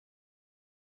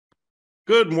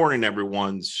Good morning,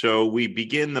 everyone. So we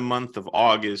begin the month of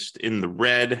August in the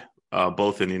red,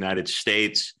 both in the United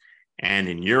States and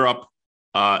in Europe.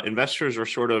 Investors are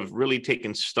sort of really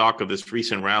taking stock of this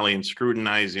recent rally and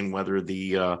scrutinizing whether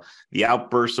the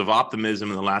outburst of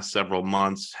optimism in the last several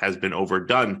months has been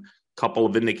overdone. A couple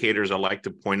of indicators I'd like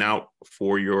to point out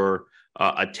for your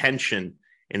attention.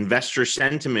 Investor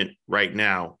sentiment right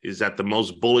now is at the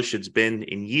most bullish it's been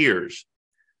in years.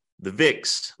 The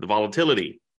VIX, the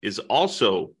volatility, is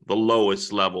also the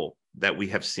lowest level that we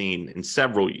have seen in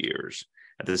several years.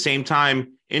 At the same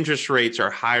time, interest rates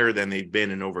are higher than they've been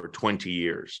in over 20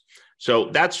 years. So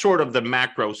that's sort of the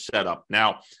macro setup.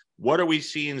 Now, what are we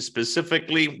seeing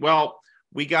specifically? Well,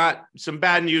 we got some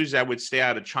bad news, I would say,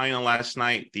 out of China last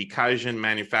night. The Caixin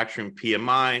manufacturing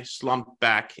PMI slumped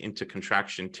back into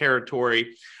contraction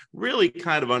territory, really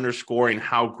kind of underscoring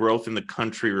how growth in the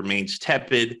country remains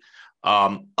tepid.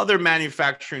 Other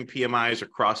manufacturing PMIs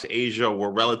across Asia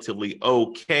were relatively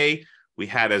okay. We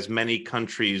had as many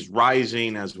countries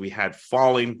rising as we had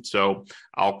falling, so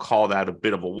I'll call that a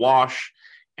bit of a wash.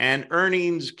 And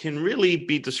earnings can really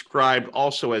be described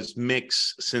also as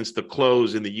mixed since the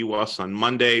close in the U.S. on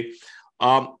Monday.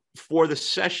 For the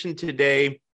session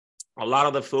today, a lot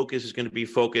of the focus is going to be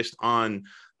focused on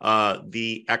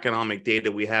the economic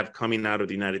data we have coming out of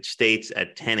the United States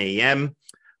at 10 a.m.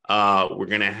 We're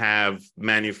going to have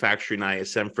manufacturing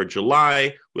ISM for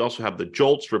July. We also have the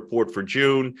JOLTS report for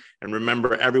June. And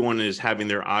remember, everyone is having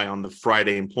their eye on the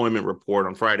Friday employment report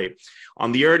on Friday.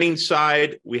 On the earnings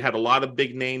side, we had a lot of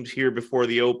big names here before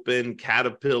the open: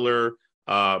 Caterpillar,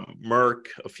 Merck,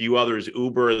 a few others,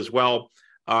 Uber as well.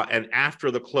 And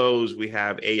after the close, we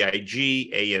have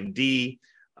AIG, AMD,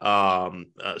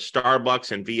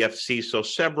 Starbucks, and VFC. So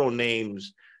several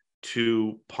names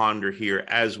to ponder here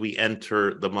as we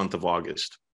enter the month of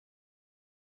August.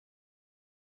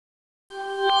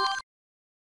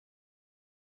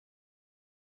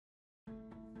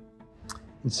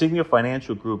 Insignia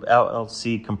Financial Group,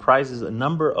 LLC, comprises a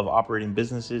number of operating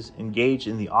businesses engaged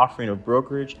in the offering of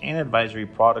brokerage and advisory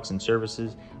products and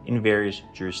services in various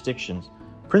jurisdictions,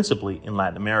 principally in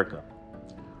Latin America.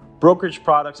 Brokerage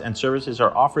products and services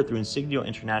are offered through Insignia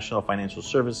International Financial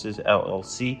Services,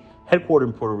 LLC, headquartered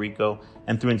in Puerto Rico,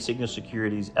 and through Insignia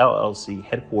Securities, LLC,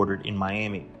 headquartered in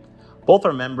Miami. Both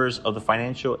are members of the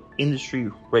Financial Industry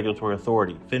Regulatory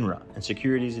Authority, FINRA, and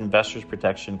Securities Investors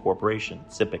Protection Corporation,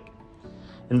 SIPC.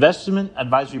 Investment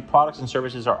advisory products and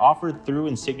services are offered through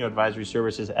Insignia Advisory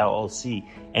Services, LLC,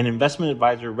 an investment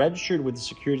advisor registered with the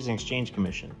Securities and Exchange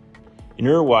Commission. In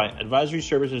Uruguay, advisory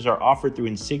services are offered through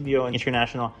Insignia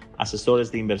International Asesores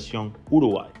de Inversión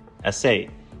Uruguay, SA,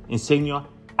 Insignia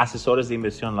Asesores de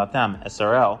Inversión Latam,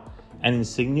 SRL, and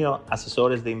Insignia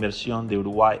Asesores de Inversión de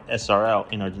Uruguay, SRL,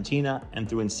 in Argentina, and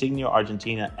through Insignia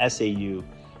Argentina, SAU,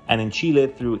 and in Chile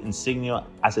through Insignia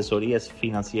Asesorías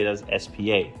Financieras,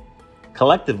 SPA.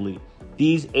 Collectively,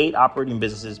 these 8 operating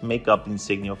businesses make up the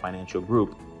Insignia Financial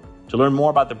Group. To learn more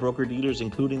about the broker-dealers,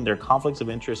 including their conflicts of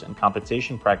interest and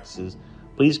compensation practices,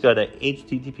 please go to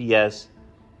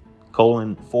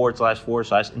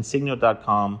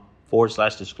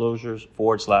https://insignia.com/disclosures/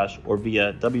 or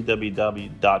via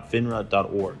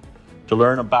www.finra.org. To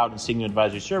learn about Insignia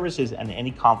Advisory Services and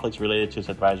any conflicts related to its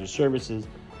advisory services,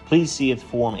 please see its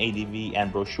Form ADV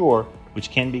and brochure,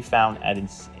 which can be found at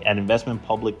Investment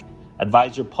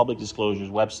Advisor Public Disclosures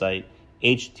website,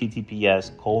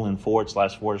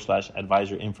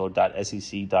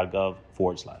 https://advisorinfo.sec.gov/.